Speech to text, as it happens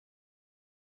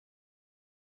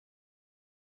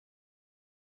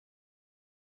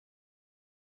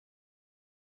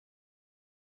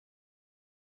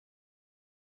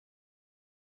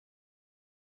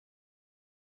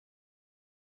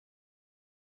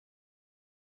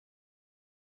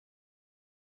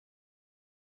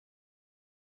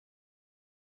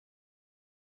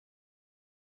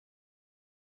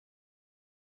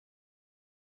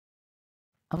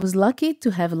I was lucky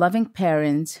to have loving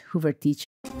parents who were teachers.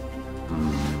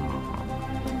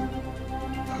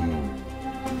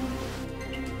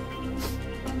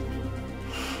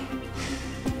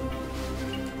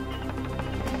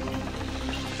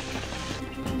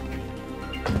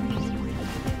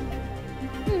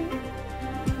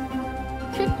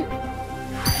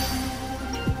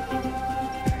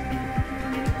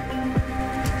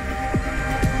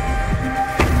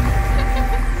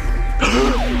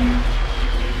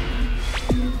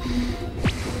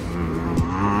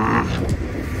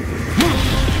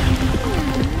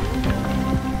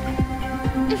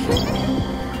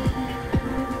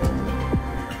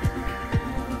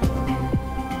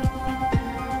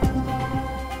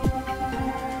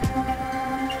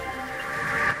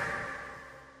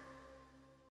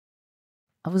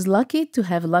 I was lucky to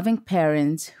have loving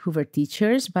parents who were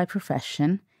teachers by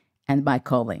profession and by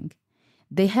calling.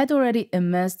 They had already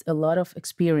amassed a lot of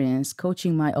experience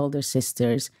coaching my older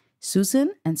sisters,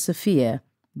 Susan and Sophia,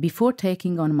 before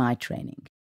taking on my training,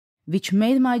 which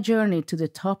made my journey to the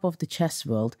top of the chess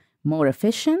world more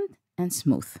efficient and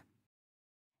smooth.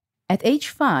 At age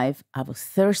 5, I was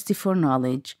thirsty for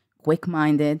knowledge,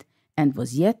 quick-minded, and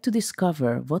was yet to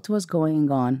discover what was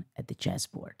going on at the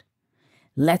chessboard.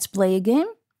 Let's play a game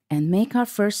and make our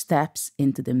first steps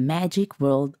into the magic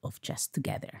world of chess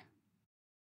together.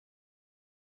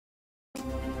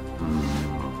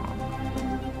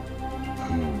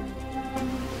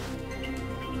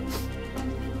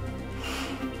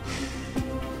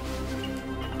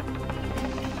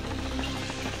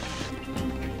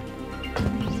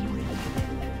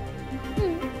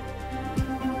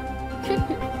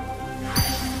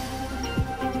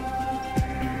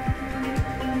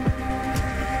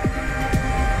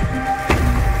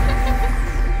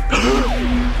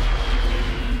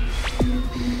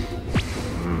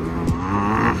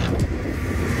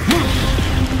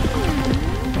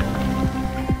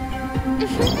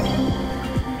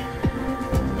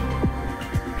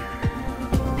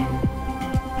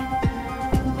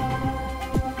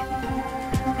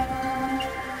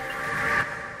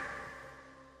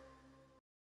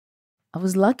 I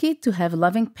was lucky to have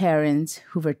loving parents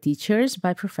who were teachers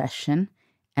by profession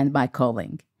and by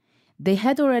calling. They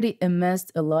had already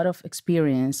amassed a lot of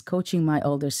experience coaching my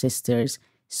older sisters,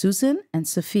 Susan and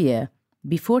Sophia,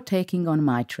 before taking on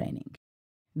my training,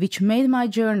 which made my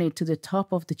journey to the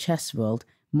top of the chess world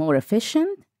more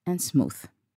efficient and smooth.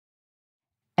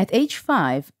 At age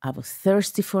 5, I was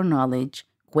thirsty for knowledge,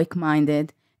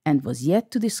 quick-minded, and was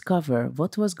yet to discover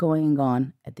what was going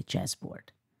on at the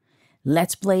chessboard.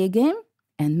 Let's play a game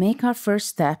and make our first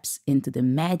steps into the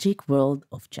magic world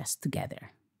of chess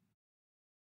together.